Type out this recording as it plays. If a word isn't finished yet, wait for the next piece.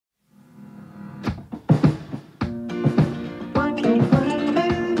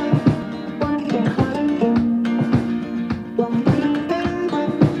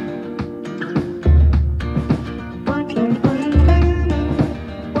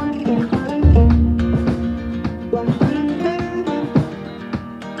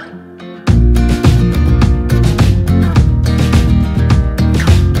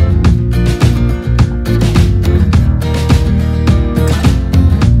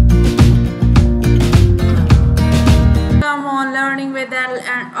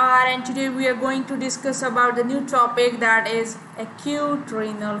are going to discuss about the new topic, that is acute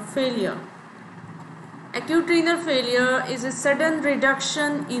renal failure. Acute renal failure is a sudden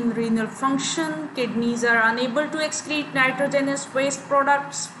reduction in renal function. Kidneys are unable to excrete nitrogenous waste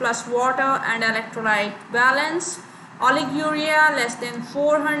products plus water and electrolyte balance. Oliguria less than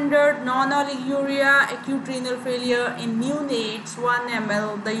 400, non-oliguria, acute renal failure in neonates 1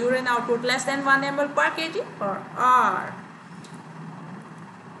 ml, the urine output less than 1 ml per kg per hour.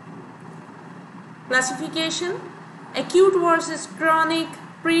 Classification: acute versus chronic,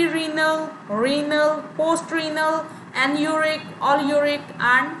 pre-renal, renal, post-renal, anuric, oluric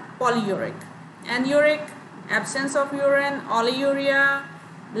and polyuric. Anuric, absence of urine, oliguria,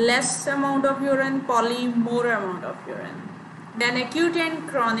 less amount of urine, poly, more amount of urine. Then acute and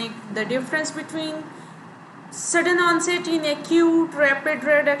chronic, the difference between sudden onset in acute, rapid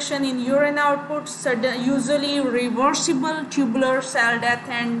reduction in urine output, usually reversible tubular cell death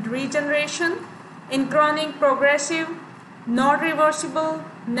and regeneration. In chronic, progressive, not reversible,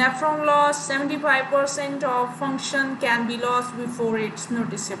 nephron loss, 75% of function can be lost before it's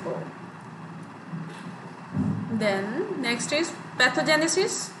noticeable. Then next is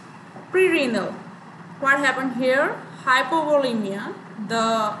pathogenesis. Pre-renal. What happened here? Hypovolemia,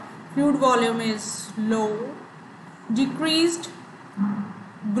 the fluid volume is low, decreased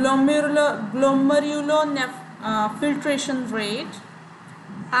glomerular filtration rate,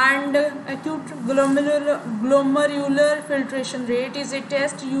 and acute glomerular filtration rate is a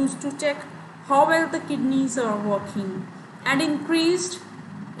test used to check how well the kidneys are working. And increased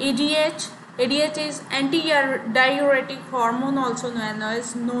ADH. ADH is anti-diuretic hormone, also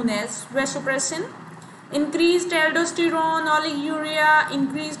known as vasopressin. Increased aldosterone, oliguria,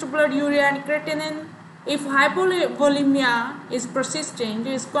 increased blood urea and creatinine. If hypovolemia is persistent,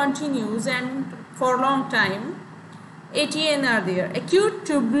 it continues and for a long time, ATN are there. Acute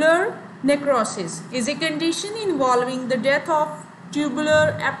tubular necrosis is a condition involving the death of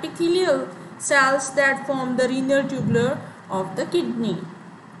tubular epithelial cells that form the renal tubular of the kidney.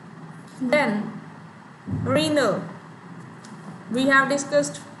 Then renal. We have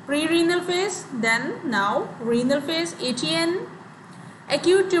discussed pre-renal phase, then now renal phase, ATN,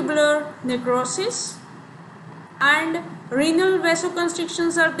 acute tubular necrosis, and renal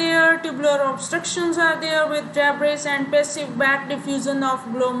vasoconstrictions are there, tubular obstructions are there with debris and passive back diffusion of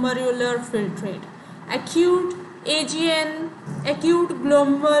glomerular filtrate. Acute AGN, acute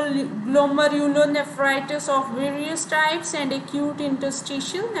glomerulonephritis of various types, and acute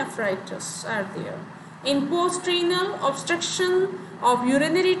interstitial nephritis are there. In post-renal, obstruction of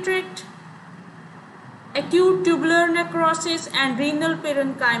urinary tract, acute tubular necrosis and renal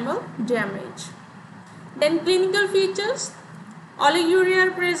parenchymal damage. Then clinical features: oliguria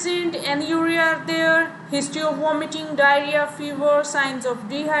are present, anuria are there, history of vomiting, diarrhea, fever, signs of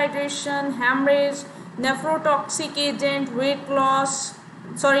dehydration, hemorrhage, nephrotoxic agent, weight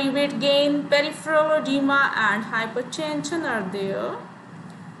gain, peripheral edema and hypertension are there.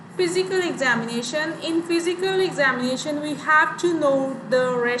 Physical examination. In physical examination, we have to note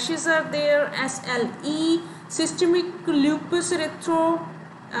the rashes are there, SLE, systemic lupus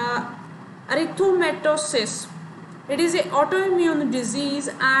erythematosus. It is an autoimmune disease,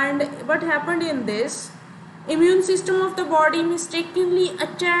 and what happened in this, immune system of the body mistakenly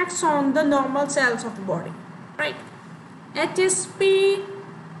attacks on the normal cells of the body, right? HSP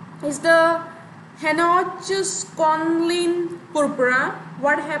is the Henochus conlin purpura.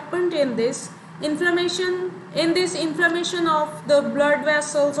 What happened in this inflammation? In this inflammation of the blood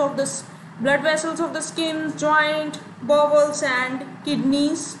vessels of the skin, joint, bowels and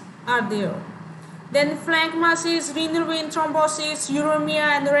kidneys are there. Then phlegmasis, renal vein thrombosis,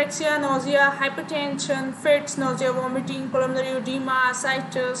 uremia, anorexia, nausea, hypertension, fits, nausea, vomiting, pulmonary edema,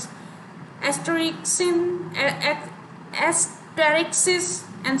 ascites, asterixis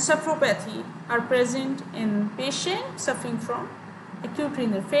and nephropathy are present in patients suffering from acute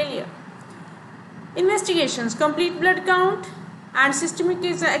renal failure. Investigations: complete blood count and systemic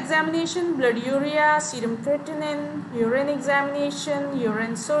examination, blood urea, serum creatinine, urine examination,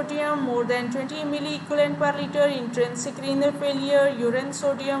 urine sodium more than 20 milliequivalent per liter, intrinsic renal failure, urine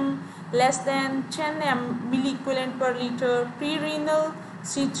sodium less than 10 milliequivalent per liter, pre-renal,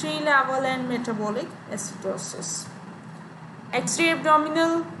 C3 level and metabolic acidosis. X-ray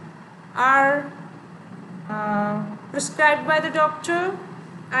abdominal are prescribed by the doctor.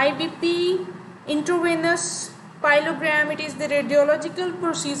 IBP, intravenous pyelogram, it is the radiological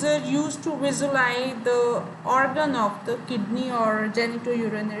procedure used to visualize the organ of the kidney or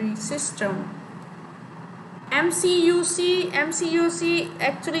genitourinary system. MCUC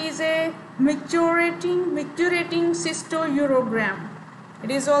actually is a micturating cystourogram.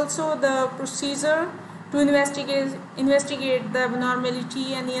 It is also the procedure to investigate the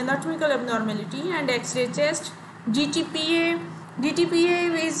abnormality and the anatomical abnormality. And X-ray test. DTPA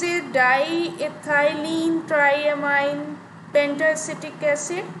is a diethylene triamine pentacetic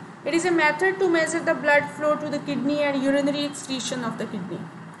acid. It is a method to measure the blood flow to the kidney and urinary excretion of the kidney.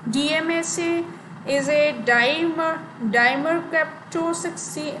 DMSA is a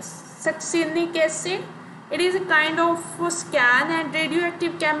dimercaptosuccinic acid. It is a kind of scan, and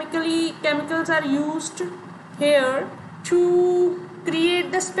radioactive chemicals are used here to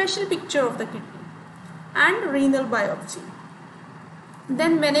create the special picture of the kidney. And renal biopsy.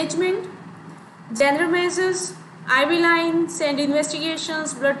 Then management, general measures, IV lines and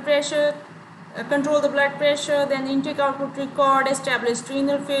investigations, blood pressure, control the blood pressure, then intake output record, establish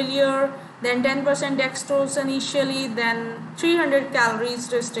renal failure, then 10% dextrose initially, then 300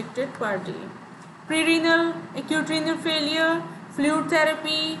 calories restricted per day. Pre-renal, acute renal failure, fluid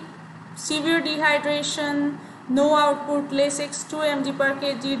therapy, severe dehydration, no output, Lasix 2 mg per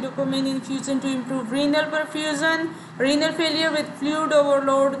kg, dopamine infusion to improve renal perfusion, renal failure with fluid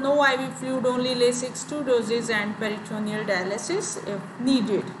overload, no IV fluid, only Lasix 2 doses, and peritoneal dialysis if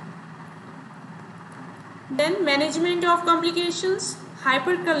needed. Then management of complications,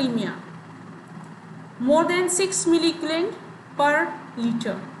 hyperkalemia, more than 6 milligland per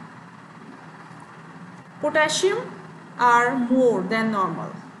liter. Potassium are more than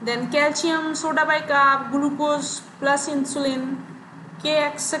normal. Then calcium, soda bicarb, glucose plus insulin,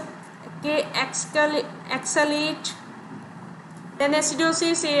 K-oxalate, then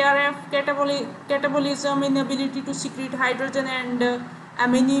acidosis, ARF, catabolism, inability to secrete hydrogen and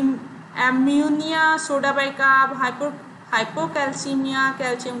ammonia, soda bicarb, hypocalcemia,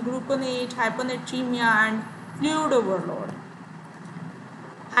 calcium gluconate, hyponatremia, and fluid overload.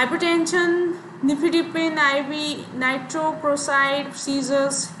 Hypertension, nifedipine, IV, nitroprusside,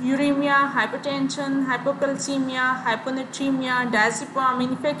 seizures, uremia, hypertension, hypocalcemia, hyponatremia, diazepam,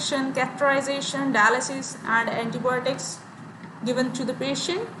 infection, catheterization, dialysis, and antibiotics given to the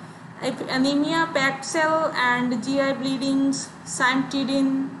patient. Anemia, packed cell and GI bleedings,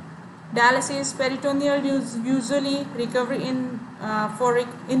 cimetidine, dialysis, peritoneal usually recovery in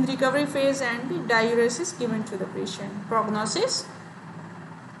recovery phase, and diuresis given to the patient. Prognosis.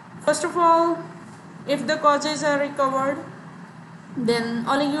 First of all, if the causes are recovered, then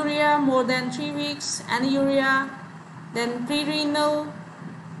oliguria more than 3 weeks, anuria, then pre-renal,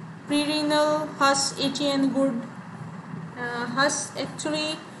 Hus, ATN good. Hus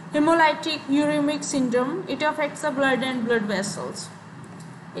actually hemolytic uremic syndrome. It affects the blood and blood vessels.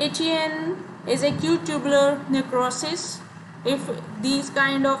 ATN is acute tubular necrosis. If these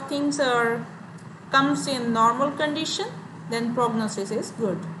kind of things comes in normal condition, then prognosis is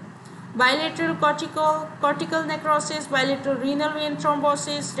good. Bilateral cortical necrosis, bilateral renal vein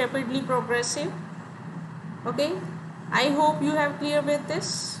thrombosis, rapidly progressive. Okay, I hope you have clear with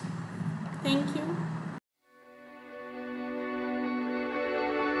this. Thank you.